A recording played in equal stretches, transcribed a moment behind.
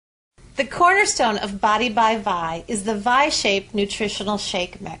The cornerstone of Body by Vi is the Vi-shaped nutritional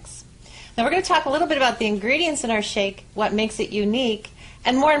shake mix. Now we're going to talk a little bit about the ingredients in our shake, what makes it unique,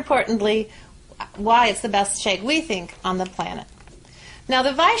 and more importantly, why it's the best shake we think on the planet. Now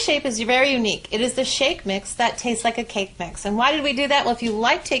the Vi-shape is very unique. It is the shake mix that tastes like a cake mix. And why did we do that? Well, if you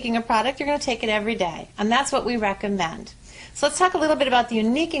like taking a product, you're going to take it every day. And that's what we recommend. So let's talk a little bit about the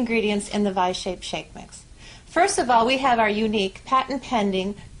unique ingredients in the Vi-shape shake mix. First of all, we have our unique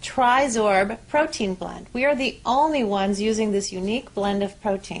patent-pending Trizorb protein blend. We are the only ones using this unique blend of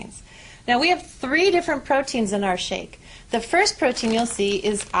proteins. Now we have 3 different proteins in our shake. The first protein you'll see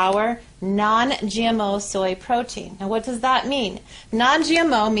is our non-GMO soy protein. Now what does that mean?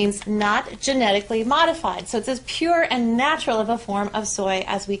 Non-GMO means not genetically modified. So it's as pure and natural of a form of soy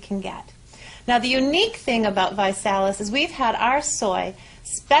as we can get. Now the unique thing about Visalis is we've had our soy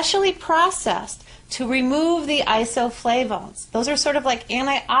specially processed to remove the isoflavones. Those are sort of like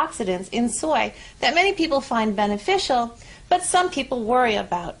antioxidants in soy that many people find beneficial, but some people worry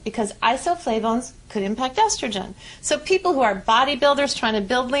about because isoflavones could impact estrogen. So people who are bodybuilders trying to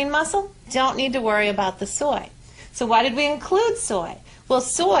build lean muscle don't need to worry about the soy. So why did we include soy? Well,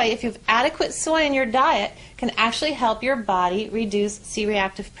 soy, if you have adequate soy in your diet, can actually help your body reduce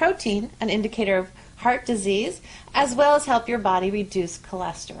C-reactive protein, an indicator of heart disease, as well as help your body reduce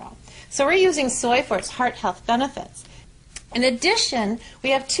cholesterol. So we're using soy for its heart health benefits. In addition,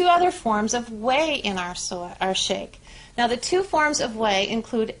 we have 2 other forms of whey in our shake. Now the 2 forms of whey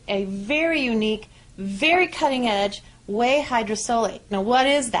include a very unique, very cutting edge whey hydrosolate. Now what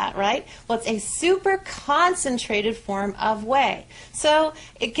is that, right? Well, it's a super concentrated form of whey. So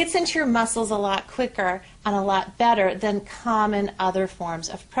it gets into your muscles a lot quicker and a lot better than common other forms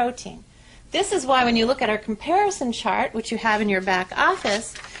of protein. This is why when you look at our comparison chart, which you have in your back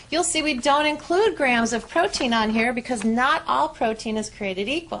office, you'll see we don't include grams of protein on here because not all protein is created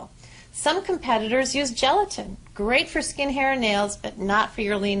equal. Some competitors use gelatin, great for skin, hair, and nails, but not for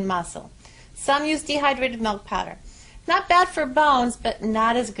your lean muscle. Some use dehydrated milk powder. Not bad for bones, but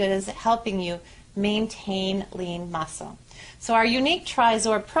not as good as helping you maintain lean muscle. So our unique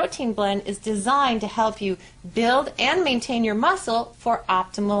Trizorb protein blend is designed to help you build and maintain your muscle for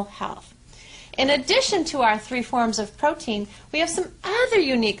optimal health. In addition to our 3 forms of protein, we have some other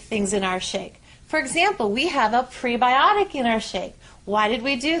unique things in our shake. For example, we have a prebiotic in our shake. Why did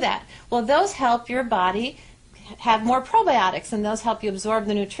we do that? Well, those help your body have more probiotics, and those help you absorb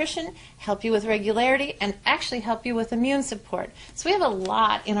the nutrition, help you with regularity, and actually help you with immune support. So we have a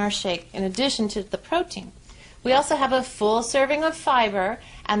lot in our shake in addition to the protein. We also have a full serving of fiber,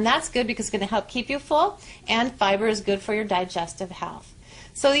 and that's good because it's going to help keep you full, and fiber is good for your digestive health.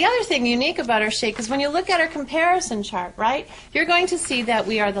 So the other thing unique about our shake is when you look at our comparison chart, right, you're going to see that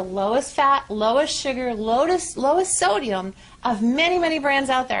we are the lowest fat, lowest sugar, lowest sodium of many, many brands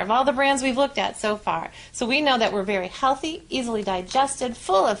out there, of all the brands we've looked at so far. So we know that we're very healthy, easily digested,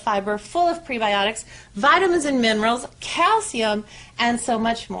 full of fiber, full of prebiotics, vitamins and minerals, calcium, and so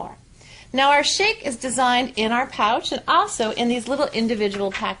much more. Now our shake is designed in our pouch and also in these little individual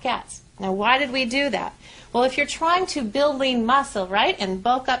paquettes. Now why did we do that? Well, if you're trying to build lean muscle, right, and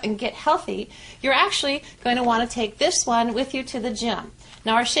bulk up and get healthy, you're actually going to want to take this one with you to the gym.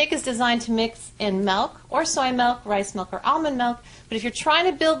 Now, our shake is designed to mix in milk or soy milk, rice milk, or almond milk, but if you're trying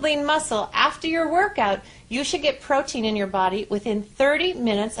to build lean muscle after your workout, you should get protein in your body within 30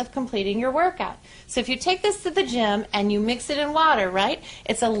 minutes of completing your workout. So if you take this to the gym and you mix it in water, right,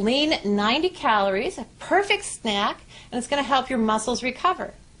 it's a lean 90 calories, a perfect snack, and it's going to help your muscles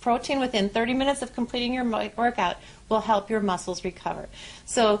recover. Protein within 30 minutes of completing your workout will help your muscles recover.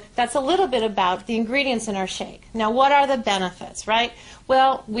 So that's a little bit about the ingredients in our shake. Now, what are the benefits, right?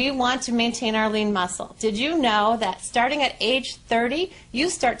 Well, we want to maintain our lean muscle. Did you know that starting at age 30,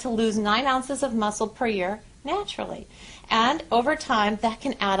 you start to lose 9 ounces of muscle per year naturally? And over time, that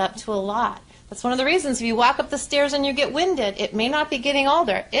can add up to a lot. That's one of the reasons if you walk up the stairs and you get winded, it may not be getting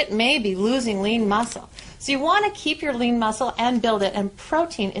older. It may be losing lean muscle. So you want to keep your lean muscle and build it, and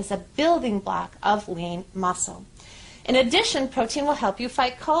protein is a building block of lean muscle. In addition, protein will help you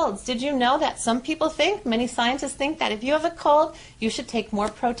fight colds. Did you know that some people think, many scientists think, that if you have a cold, you should take more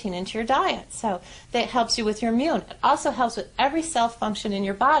protein into your diet? So that helps you with your immune. It also helps with every cell function in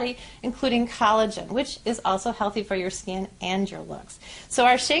your body, including collagen, which is also healthy for your skin and your looks. So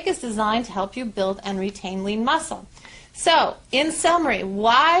our shake is designed to help you build and retain lean muscle. So, in summary,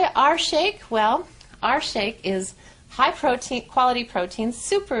 why our shake? Well, our shake is high protein, quality protein,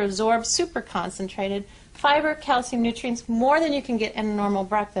 super absorbed, super concentrated, fiber, calcium, nutrients, more than you can get in a normal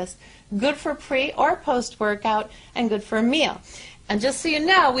breakfast, good for pre or post-workout, and good for a meal. And just so you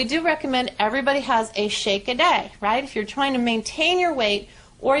know, we do recommend everybody has a shake a day, right? If you're trying to maintain your weight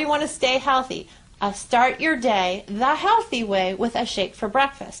or you want to stay healthy, start your day the healthy way with a shake for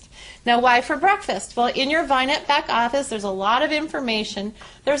breakfast. Now, why for breakfast? Well, in your Vinet back office, there's a lot of information.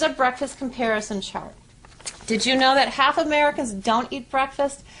 There's a breakfast comparison chart. Did you know that half Americans don't eat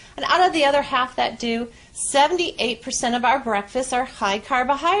breakfast? And out of the other half that do, 78% of our breakfasts are high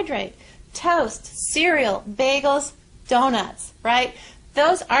carbohydrate. Toast, cereal, bagels, donuts, right?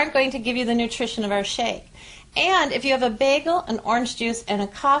 Those aren't going to give you the nutrition of our shake. And if you have a bagel, an orange juice, and a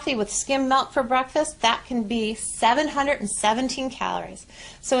coffee with skim milk for breakfast, that can be 717 calories.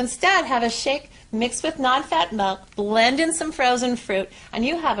 So instead, have a shake mixed with non-fat milk, blend in some frozen fruit, and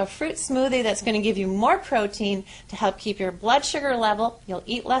you have a fruit smoothie that's going to give you more protein to help keep your blood sugar level. You'll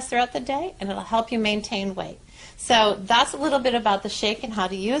eat less throughout the day, and it'll help you maintain weight. So that's a little bit about the shake and how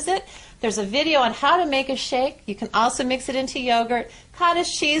to use it. There's a video on how to make a shake. You can also mix it into yogurt,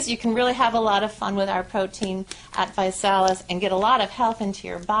 cottage cheese. You can really have a lot of fun with our protein at Visalis and get a lot of health into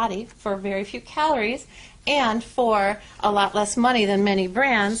your body for very few calories and for a lot less money than many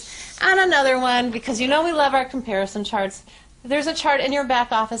brands. And another one, because you know we love our comparison charts, there's a chart in your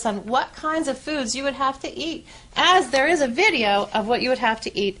back office on what kinds of foods you would have to eat, as there is a video of what you would have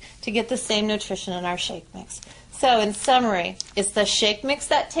to eat to get the same nutrition in our shake mix. So in summary, it's the shake mix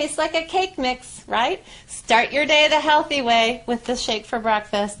that tastes like a cake mix, right? Start your day the healthy way with the shake for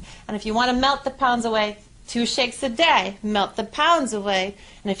breakfast. And if you want to melt the pounds away, 2 shakes a day, melt the pounds away.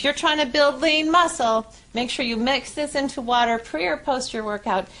 And if you're trying to build lean muscle, make sure you mix this into water pre or post your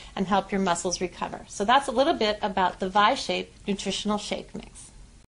workout and help your muscles recover. So that's a little bit about the Vi-Shape Nutritional Shake Mix.